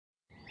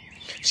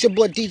It's your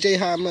boy DJ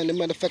High Money,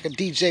 motherfucking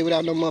DJ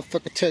without no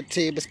motherfucking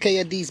turntables.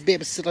 KD's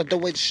baby sit on the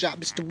way to shop.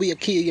 Mr. Will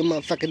kill your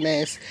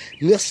motherfucking ass.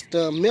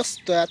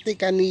 Mister, I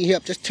think I need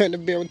help. Just turn the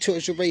barrel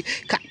towards your way.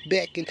 Cock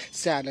back and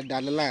side the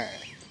dollar line.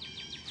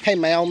 Hey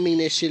man, I don't mean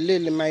that shit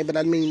literally, man, but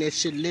I mean that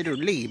shit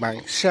literally,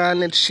 man. Shine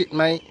that shit,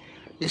 man.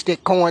 It's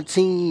that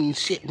quarantine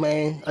shit,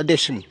 man.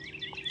 Edition.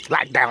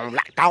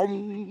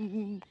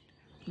 Lockdown.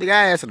 Big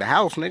ass in the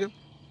house, nigga.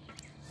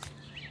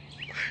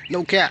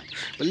 No cap.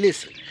 But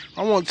listen,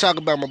 I want to talk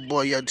about my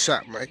boy Young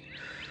Chop, man.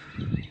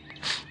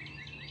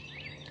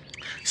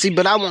 See,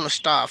 but I want to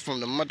start from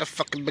the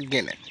motherfucking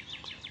beginning.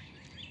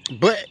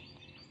 But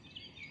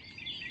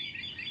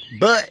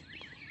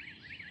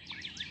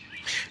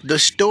the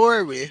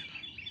story,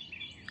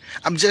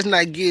 I'm just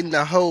not getting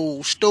the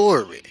whole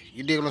story.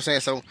 You dig what I'm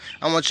saying? So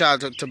I want y'all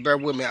to bear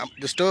with me.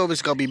 The story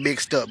is going to be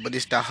mixed up, but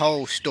it's the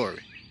whole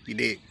story. You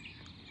dig?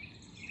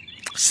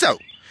 So,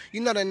 you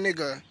know that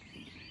nigga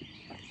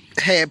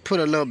had put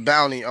a little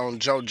bounty on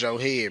JoJo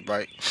head,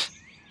 right?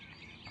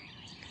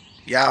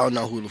 Y'all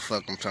know who the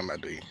fuck I'm talking about,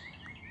 do you?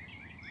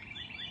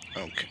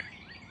 Okay.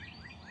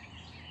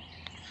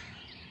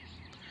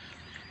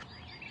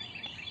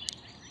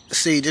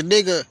 See, the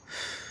nigga,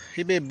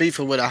 he been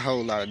beefing with a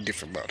whole lot of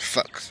different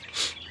motherfuckers.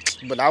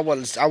 But I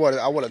want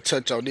to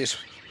touch on this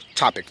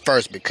topic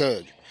first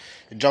because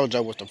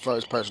JoJo was the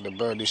first person to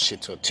bring this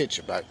shit to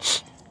attention,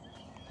 right?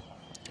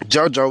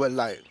 JoJo was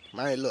like,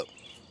 man, look,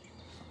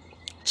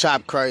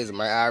 Chop crazy,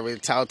 man. I already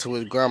talked to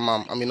his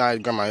grandma. I mean, not his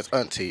grandma, his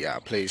auntie,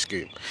 y'all. Please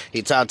excuse me.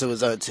 He talked to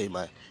his auntie,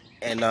 man.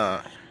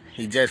 And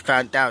he just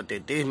found out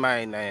that this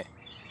man,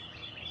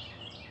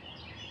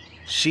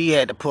 she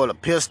had to pull a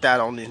pistol out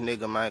on this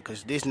nigga, man,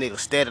 because this nigga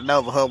standing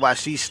over her while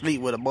she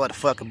sleep with a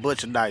motherfucking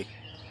butcher knife.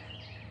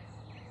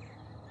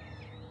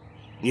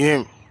 You hear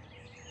me?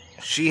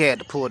 She had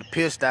to pull the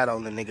pistol out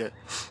on the nigga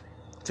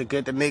to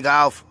get the nigga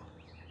off,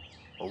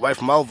 away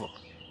from over.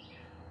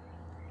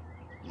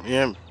 You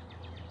hear me?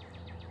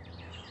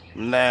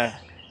 Nah.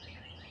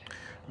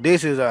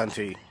 This is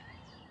auntie.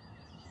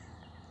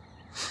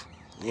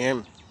 You hear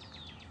me?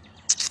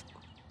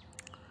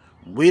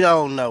 We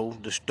don't know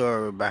the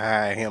story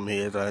behind him and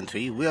his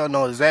auntie. We don't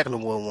know exactly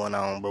what went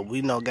on, but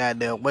we know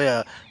goddamn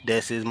well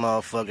that's his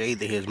motherfucker,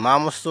 either his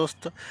mama's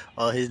sister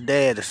or his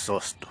daddy's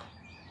sister.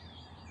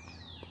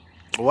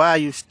 Why are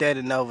you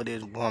standing over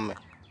this woman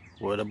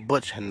with a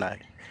butcher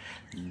knife?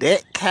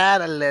 That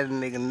kind of let a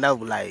nigga know,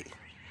 like,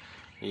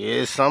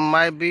 yeah, something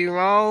might be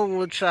wrong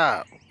with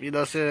Chop. You know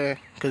what I'm saying?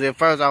 Because at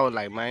first I was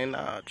like, man,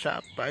 nah,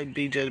 Chop might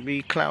just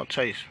be clout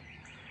chaser.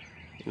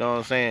 You know what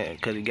I'm saying?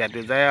 Because he got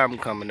this album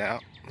coming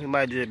out. He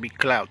might just be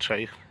clout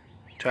chaser.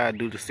 Try to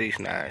do the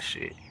 6ix9ine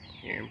shit.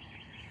 You know?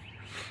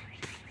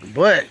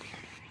 But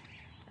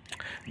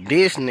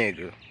this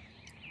nigga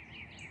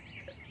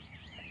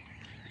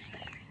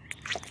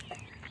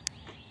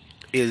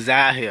is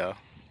out here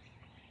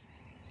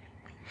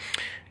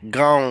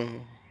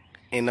gone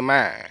in the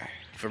mind.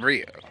 For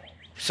real.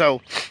 So,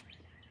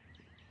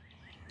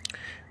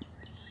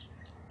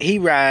 he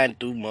riding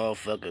through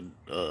motherfucking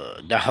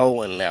the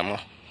whole Atlanta.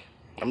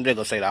 I'm just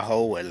gonna say the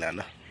whole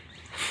Atlanta.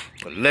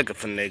 Looking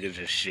for niggas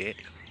and shit.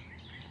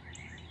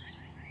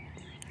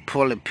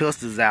 Pulling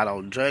pistols out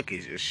on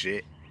junkies and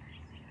shit.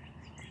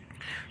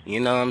 You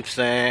know what I'm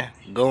saying?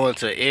 Going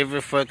to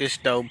every fucking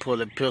store,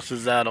 pulling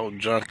pistols out on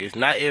junkies.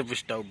 Not every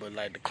store, but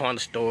like the corner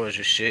stores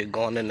and shit.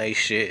 Going in they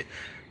shit,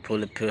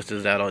 pulling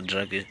pistols out on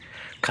junkies.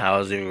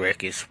 Causing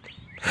ruckus.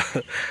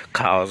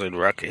 Causing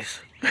ruckus.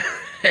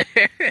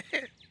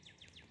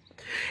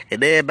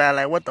 And everybody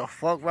like, what the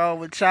fuck wrong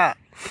with Chop?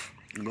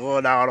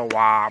 Going out to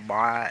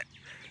Walmart.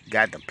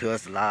 Got the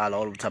pistol all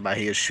on him. Talking about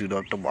he'll shoot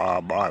up the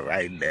Walmart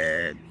right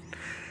there.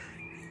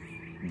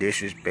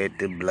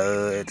 Disrespecting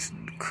Bloods,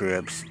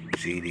 Crips,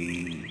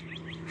 GD.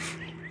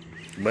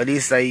 But he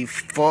say he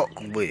fuck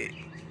with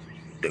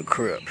the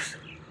Crips.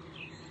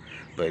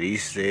 But he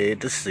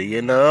said to see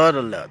in the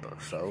other leather.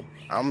 So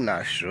I'm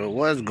not sure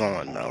what's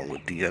going on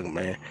with the young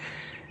man.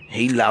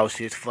 He lost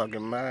his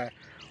fucking mind.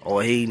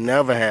 Or he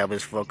never have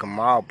his fucking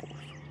marbles.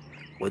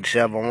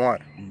 Whichever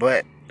one.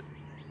 But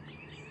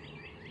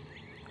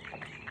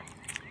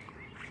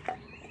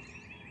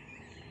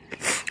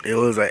it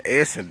was an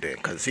incident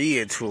because he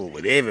into it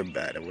with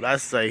everybody. When I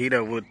say he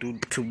done went through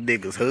two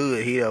niggas'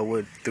 hood, he done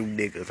went through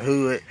niggas'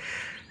 hood.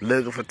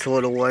 Looking for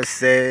 21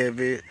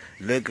 Savage,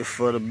 looking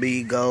for the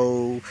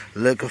Migos,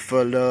 looking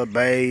for Lil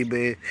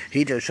Baby.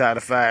 He just try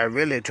to find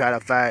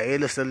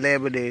any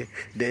celebrity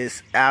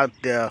that's out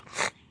there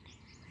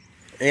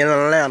in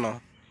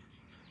Atlanta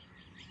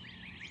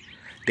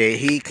that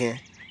he can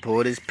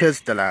pull his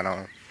pistol out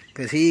on.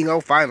 Because he ain't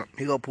gonna fight him.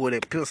 He gonna pull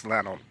that pistol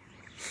out on him.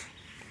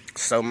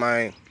 So,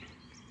 man,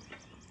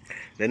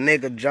 the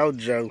nigga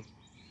JoJo,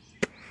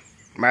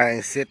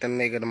 man, sent the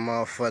nigga the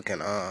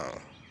motherfucking,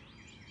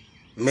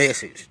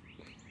 message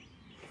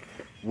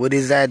with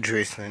his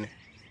address in it.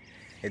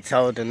 And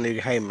told the nigga,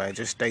 hey, man,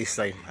 just stay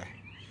safe, man.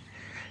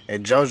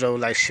 And JoJo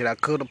was like, shit, I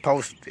could have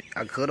posted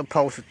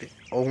it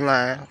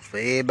online for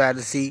everybody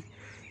to see.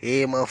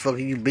 Every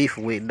motherfucker you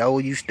beefing with know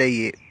where you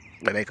stay at.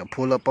 But they can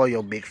pull up on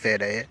your big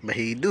fat ass, but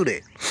he do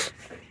that.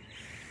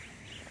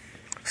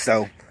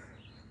 So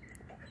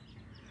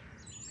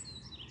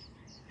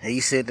he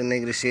said the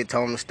nigga the shit,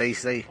 told him to stay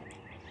safe.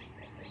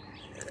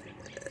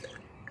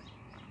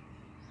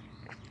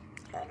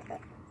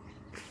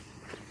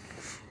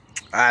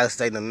 I'd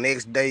say the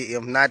next day,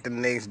 if not the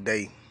next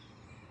day.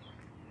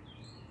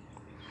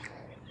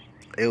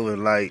 It was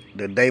like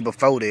the day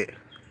before that.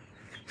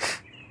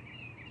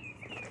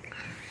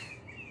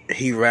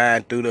 He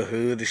riding through the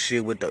hood and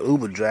shit with the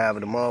Uber driver.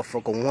 The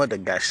motherfucker one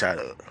that got shot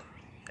up.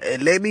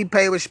 And let me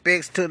pay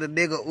respects to the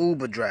nigga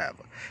Uber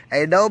driver.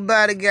 Ain't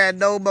nobody got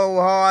no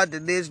more heart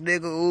than this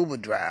nigga Uber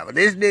driver.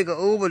 This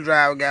nigga Uber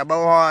driver got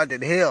more heart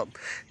than him.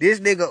 This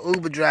nigga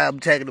Uber driver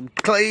taking him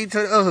clean to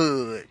the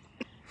hood.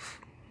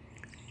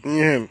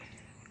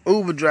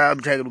 Uber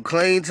driver taking him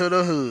clean to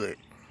the hood.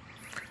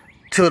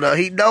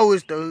 He know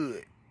it's the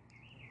hood.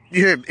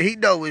 You hear me? He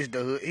know it's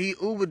the hood. He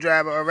Uber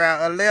driver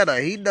around Atlanta.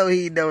 He know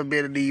he ain't never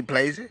been in these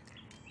places.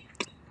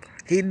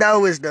 He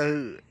know it's the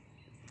hood.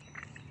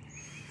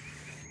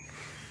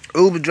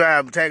 Uber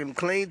driver taking him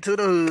clean to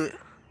the hood.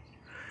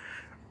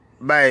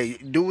 Man,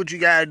 do what you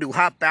gotta do.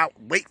 Hop out.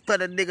 Wait for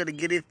the nigga to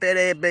get his fat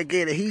ass back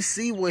in. And he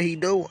see what he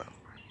doing.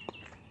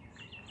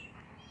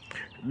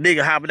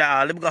 Nigga hopping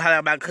out. Let me go holler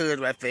at my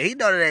cousin right there. He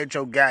know that ain't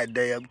your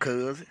goddamn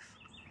cousins.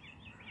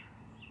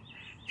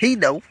 He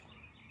know.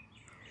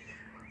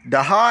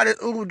 The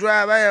hardest Uber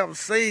driver I ever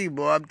seen,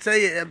 boy. I'm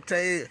telling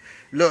you.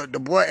 Look, the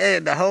boy,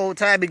 and the whole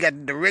time he got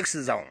the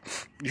directions on.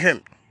 You hear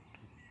me?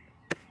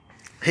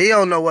 He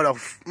don't know what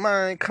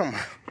man, come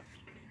on.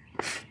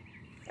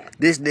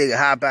 This nigga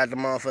hop out the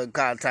motherfucking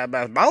car talking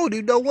about, I don't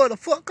even know where the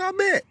fuck I'm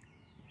at.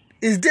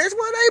 Is this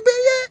where they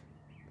been at?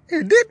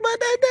 Is this where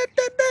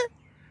that?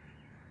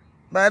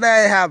 Man,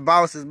 that ain't how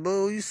bosses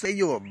move. You say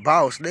you a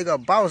boss, nigga. A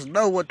boss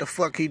know what the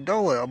fuck he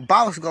doing. A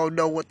boss gonna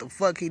know what the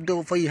fuck he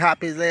doing before he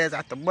hop his ass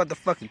out the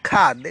motherfucking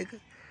car, nigga.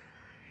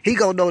 He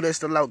gonna know that's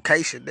the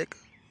location, nigga.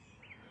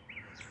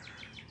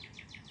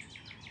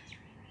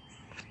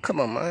 Come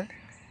on, man.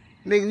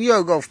 Nigga, you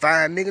don't go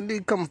find, nigga.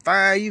 Nigga come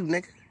find you,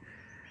 nigga.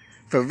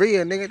 For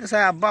real, nigga. That's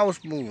how a boss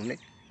move, nigga.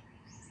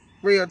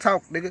 Real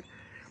talk, nigga.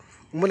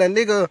 When a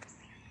nigga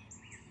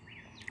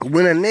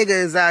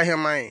is out here,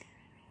 man,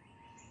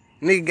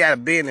 nigga got a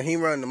business, he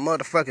run the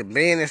motherfucking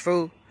business,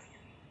 fool.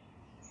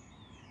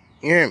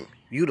 You hear me?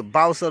 You the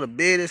boss of the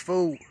business,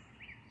 fool.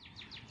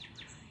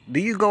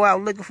 Do you go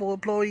out looking for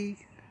employees?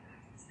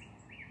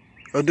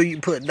 Or do you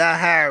put not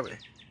hiring?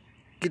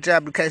 Get your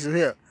application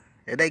here.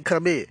 And they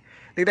come in.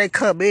 Nigga, they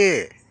come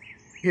in.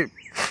 Here.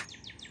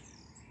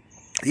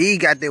 You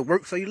ain't got that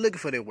work, so you looking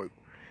for that work.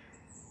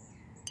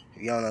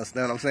 You don't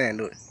understand what I'm saying,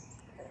 do it?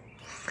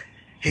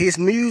 His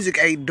music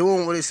ain't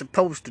doing what it's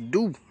supposed to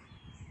do.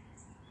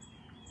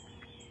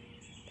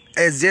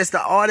 As just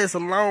the artist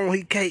alone,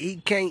 he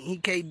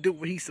can't do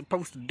what he's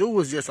supposed to do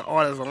as just an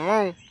artist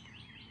alone.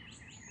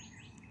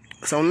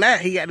 So now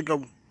he got to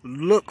go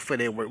look for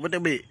that work. What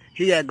that mean?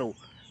 He got to go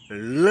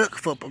look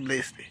for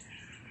publicity.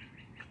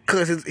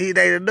 Cause it ain't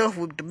enough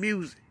with the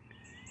music.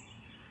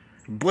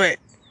 But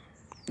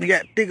you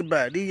got to think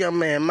about it. This young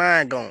man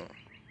mind gone.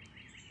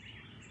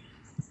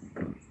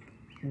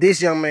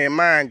 This young man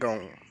mind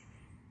gone.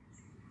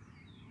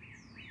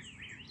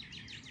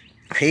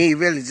 He ain't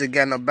really just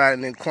got nobody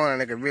in the corner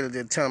that can really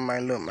just tell him,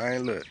 man,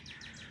 look.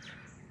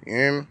 You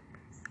hear me?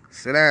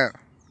 Sit down.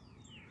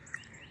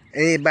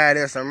 Everybody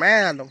that's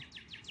around him,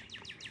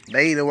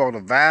 they either want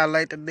to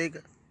violate the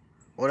nigga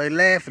or they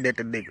laughing at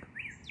the nigga.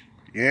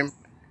 You hear me?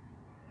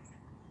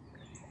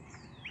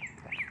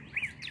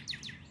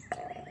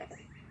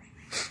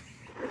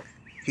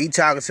 He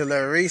talking to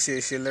Lil Reese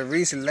and shit. Lil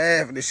Reese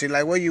laughing and shit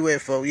like, where you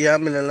at, for? Yeah,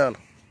 I'm in Atlanta.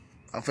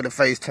 I'm for the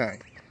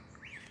FaceTime.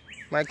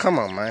 Man, come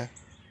on, man.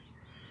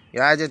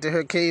 Y'all just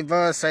heard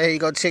K-Von say he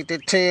go check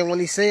that 10 when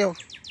he see him.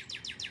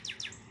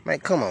 Man,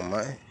 come on,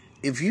 man.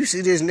 If you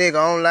see this nigga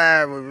on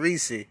live with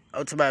Reese,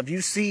 I'm talking about if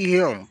you see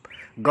him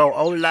go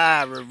on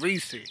live with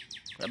Reese,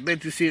 I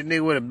bet you see a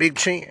nigga with a big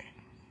chin.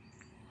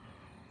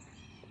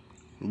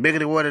 Bigger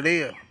than what it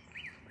is.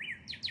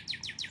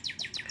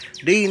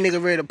 These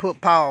niggas ready to put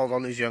pause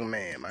on this young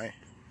man, man.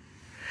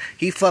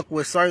 He fuck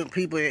with certain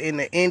people in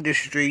the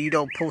industry you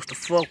don't supposed to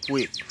fuck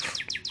with.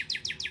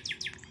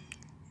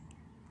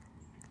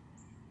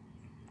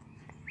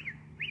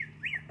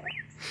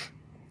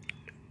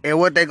 And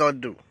what they gonna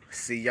do?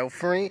 See your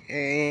friend?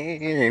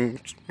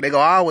 And they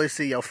gonna always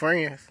see your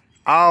friends.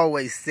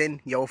 Always send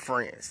your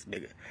friends,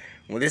 nigga.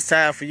 When it's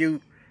time for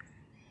you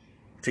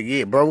to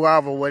get broke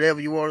off or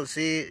whatever you want to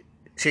see it,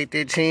 check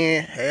that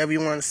chin, however you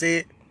want to see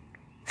it.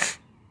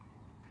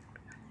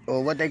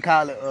 Or what they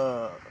call it,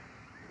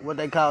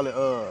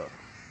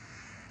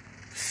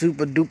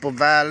 super duper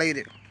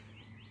violated.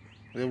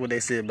 That's what they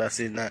said about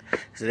sitting down.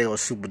 So they gonna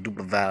super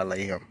duper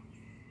violate him.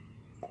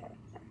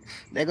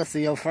 They gonna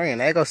see your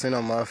friend. They gonna see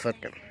no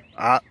motherfucking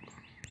op.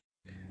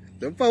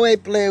 The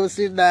 4-8 player was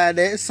sitting down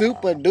there,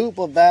 super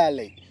duper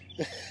violate.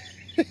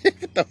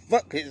 What the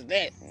fuck is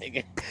that,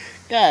 nigga?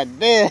 God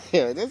damn.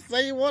 Just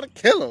say you want to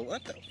kill him.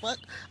 What the fuck?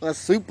 A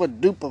super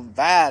duper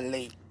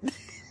violate. We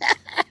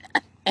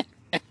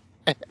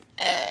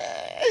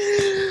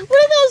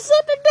gonna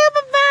super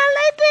duper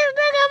violate this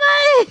nigga,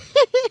 man.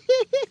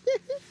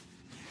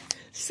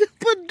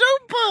 Super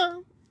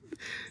duper.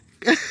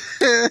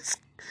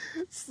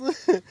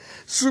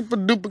 Super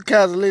duper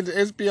Casalina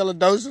SPL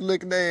Adosa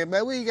looking at,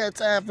 man. We ain't got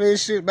time for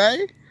this shit,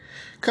 man.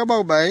 Come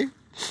on, man.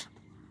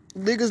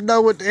 Niggas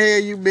know what the hell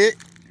you meant.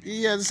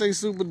 You had to say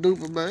super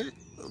duper, man.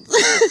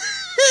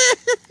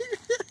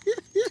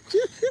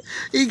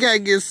 He gotta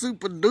get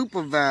super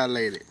duper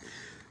violated.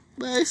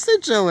 Man,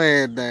 sit your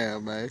ass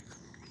down, man.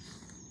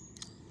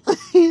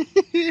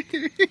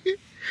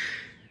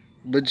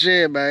 But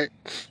yeah, man.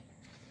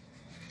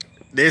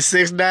 This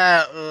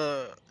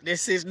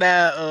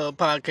 6ix9ine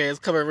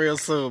podcast coming real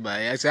soon,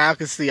 man. As y'all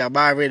can see, I'm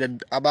already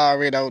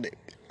on it.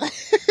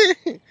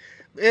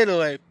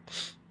 Anyway,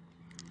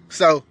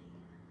 so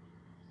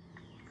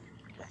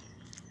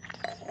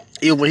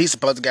even when he's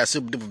supposed to got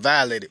super duper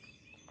violated,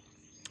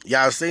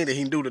 y'all seen that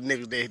he knew the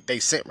niggas that they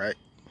sent, right?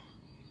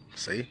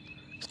 See?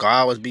 It's gonna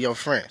always be your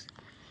friends.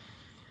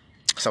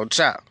 So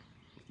child,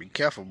 be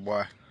careful,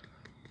 boy.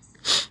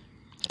 Cause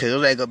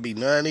it ain't gonna be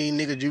none of these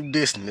niggas you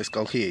dissing that's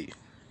gonna kill you.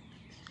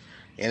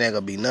 It ain't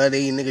gonna be none of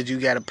these niggas you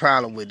got a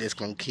problem with that's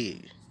gonna kill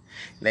you.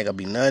 It ain't gonna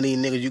be none of these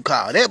niggas you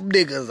call them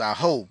niggas a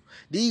hoe.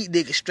 These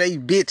niggas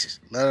straight bitches.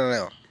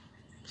 No.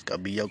 It's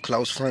gonna be your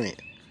close friend.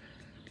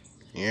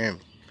 You hear me?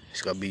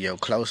 It's gonna be your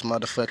close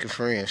motherfucking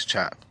friends,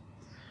 child.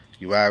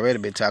 You already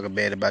been talking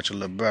bad about your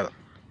little brother.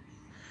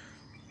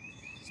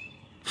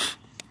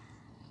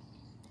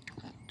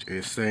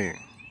 Just saying.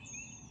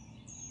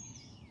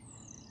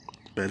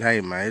 But hey,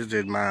 man, it's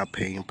just my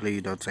opinion.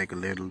 Please don't take it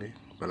literally.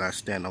 But I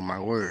stand on my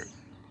word.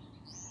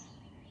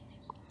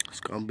 It's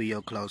gonna be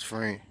your close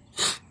friend.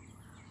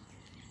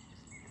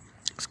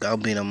 It's gonna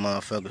be them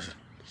motherfuckers.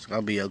 It's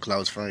gonna be your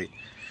close friend.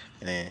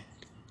 And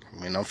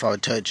when them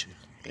folks touch you,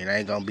 it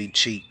ain't gonna be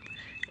cheap.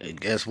 And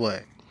guess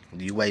what?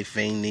 You ain't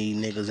fiend these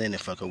niggas in the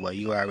fucking way.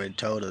 You already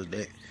told us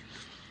that.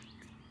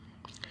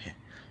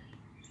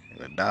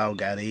 The dog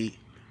gotta eat.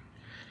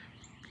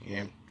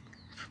 Yeah,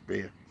 for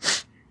real.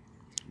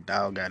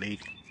 Dog gotta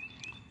eat.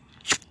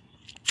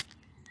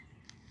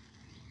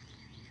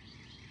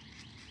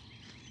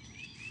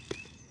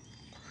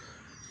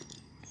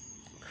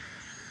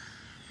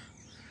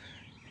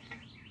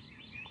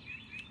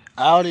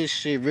 All this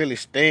shit really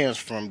stems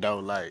from though,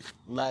 like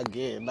not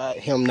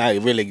him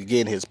not really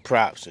getting his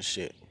props and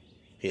shit.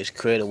 His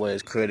credit where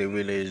his credit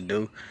really is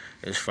due,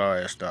 as far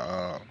as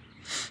the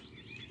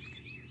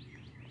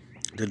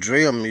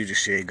drill music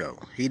shit go.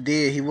 He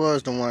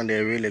was the one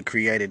that really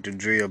created the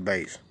drill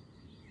bass,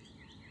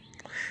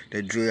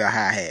 the drill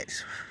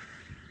hi-hats.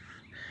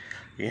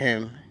 You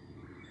hear me?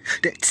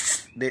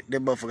 That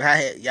motherfucker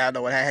hi-hat, y'all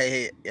know what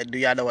hi-hat is? Do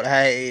y'all know what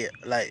hi-hat is?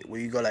 Like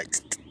when you go like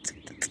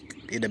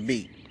in the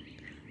beat.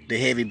 The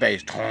heavy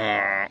bass,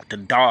 the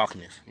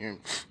darkness, you know,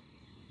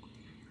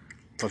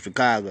 from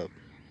Chicago,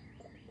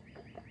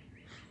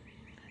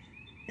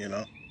 you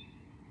know.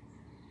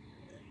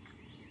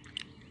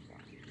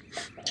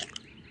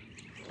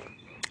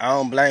 I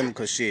don't blame him,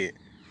 cause shit,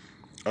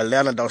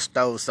 Atlanta done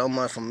stole so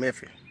much from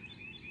Memphis,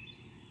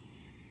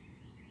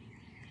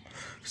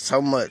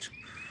 so much.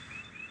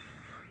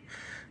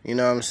 You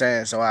know what I'm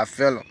saying? So I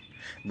feel him,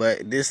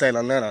 but this ain't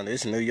Atlanta,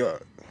 this is New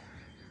York.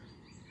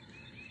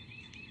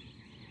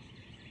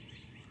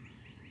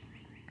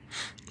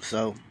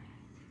 So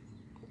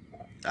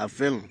I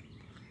feel him.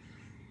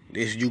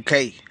 This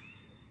UK,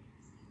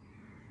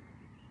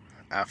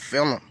 I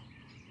feel him.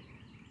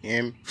 You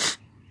hear me?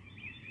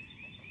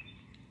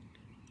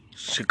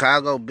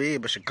 Chicago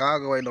big, but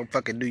Chicago ain't no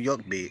fucking New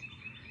York big.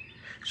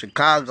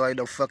 Chicago ain't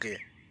no fucking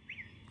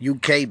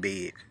UK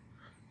big.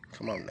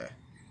 Come on now.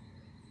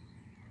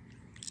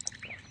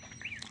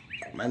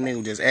 My nigga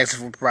was just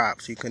asking for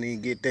props. He couldn't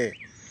even get that.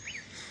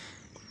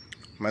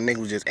 My nigga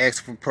was just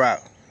asking for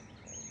props.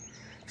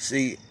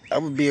 See, I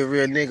would be a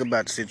real nigga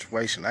about the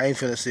situation. I ain't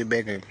finna sit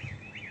back and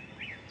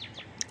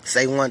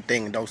say one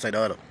thing and don't say the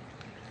other.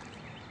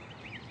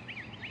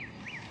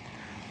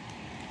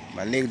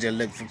 My nigga just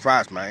looking for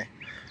props, man.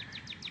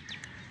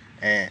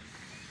 And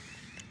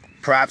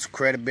props,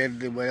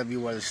 credibility, whatever you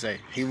want to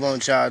say. He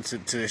wants y'all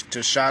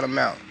to shout him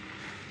out.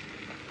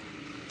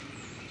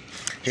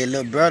 His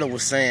little brother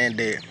was saying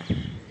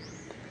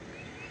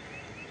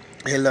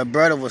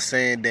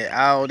that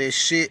all this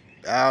shit,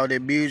 all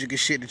that music and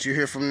shit that you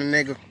hear from the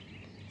nigga,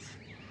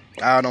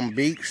 all them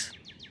beats,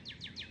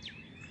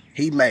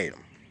 he made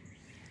them.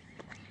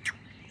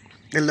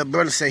 The little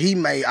brother said he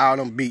made all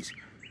them beats.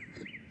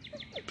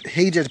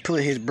 He just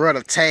put his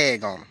brother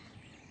tag on them.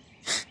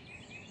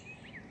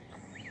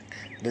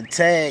 The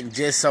tag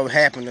just so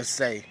happened to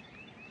say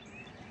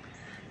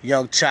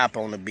Young Chop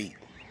on the beat.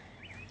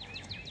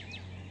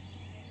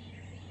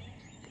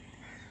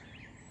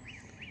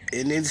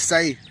 It didn't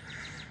say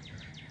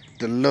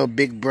the little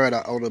big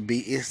brother on the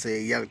beat. It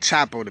said Young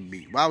Chop on the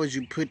beat. Why would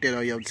you put that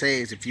on your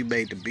tags if you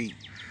made the beat?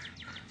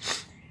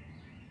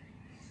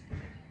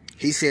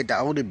 He said the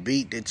only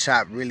beat that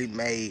Chop really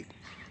made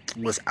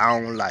was I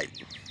Don't Like.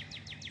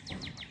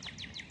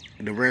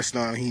 The rest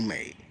of them he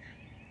made.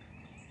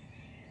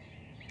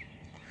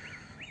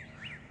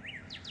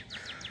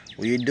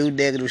 When you do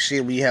negative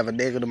shit, when you have a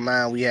negative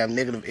mind, when you have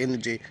negative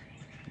energy,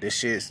 this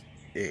shit,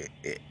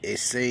 it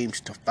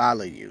seems to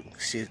follow you.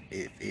 Shit,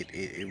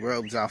 it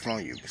rubs off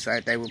on you.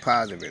 Same thing with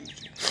positive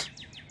energy.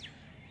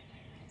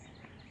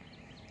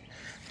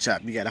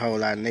 Chop, you got a whole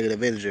lot of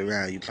negative energy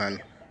around you,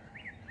 partner.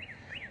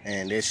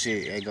 And that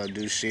shit ain't gonna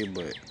do shit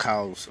but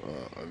cause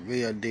a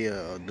real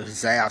deal of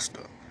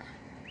disaster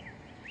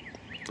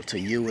to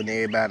you and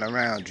everybody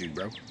around you,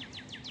 bro.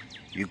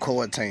 You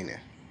quarantining.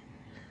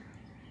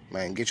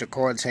 Man, get your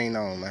quarantine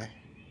on, man.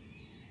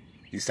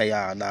 You say,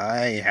 oh, nah,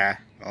 I ain't high.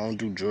 I don't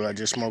do drugs. I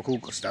just smoke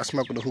hookah. Stop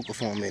smoking the hookah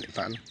for a minute,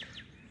 partner.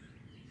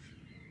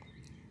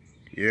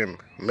 You hear me?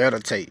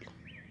 Meditate.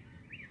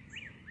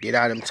 Get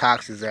all them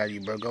toxins out of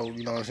you, bro. Go,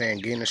 you know what I'm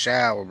saying? Get in the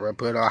shower, bro.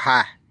 Put it on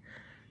high.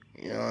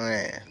 You know what I'm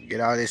saying? Get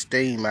all this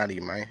steam out of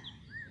you, man.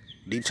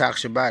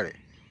 Detox your body.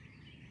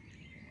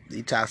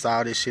 Detox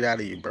all this shit out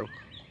of you, bro.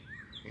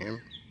 You hear me?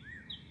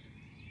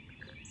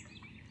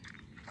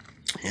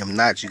 If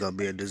not, you gonna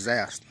be a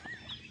disaster.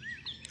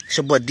 It's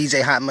your boy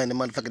DJ Hot Money, the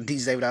motherfucking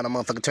DJ without no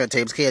motherfucking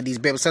turntables. Care these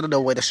babies, settle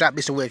the way the shop,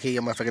 Mr. Wick here,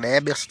 your motherfucking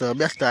ass.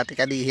 Best I think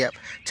I need help.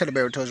 Tell the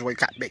berry toes away,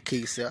 cop back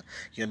keys, sir.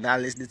 You're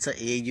not listening to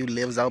AU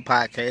Lives On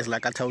podcast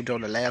like I told you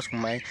on the last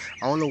one, man.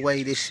 Only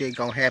way this shit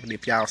gonna happen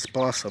if y'all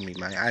sponsor me,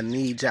 man. I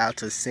need y'all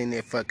to send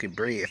that fucking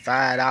bread.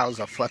 $5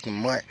 a fucking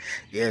month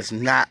is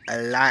not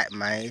a lot,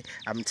 man.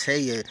 I'm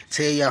telling you,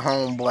 tell your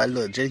homeboy,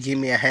 look, just give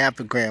me a half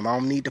a gram. I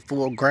don't need the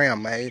full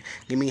gram, man.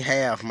 Give me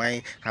half,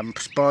 man. I'm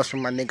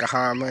sponsoring my nigga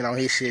Harmon on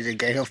his shit. Just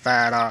gave him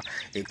 $5.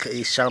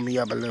 It showed me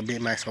up a little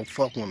bit, man. So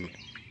fuck with me.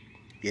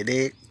 You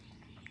dig?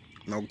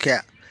 No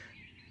cap.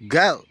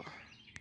 Go.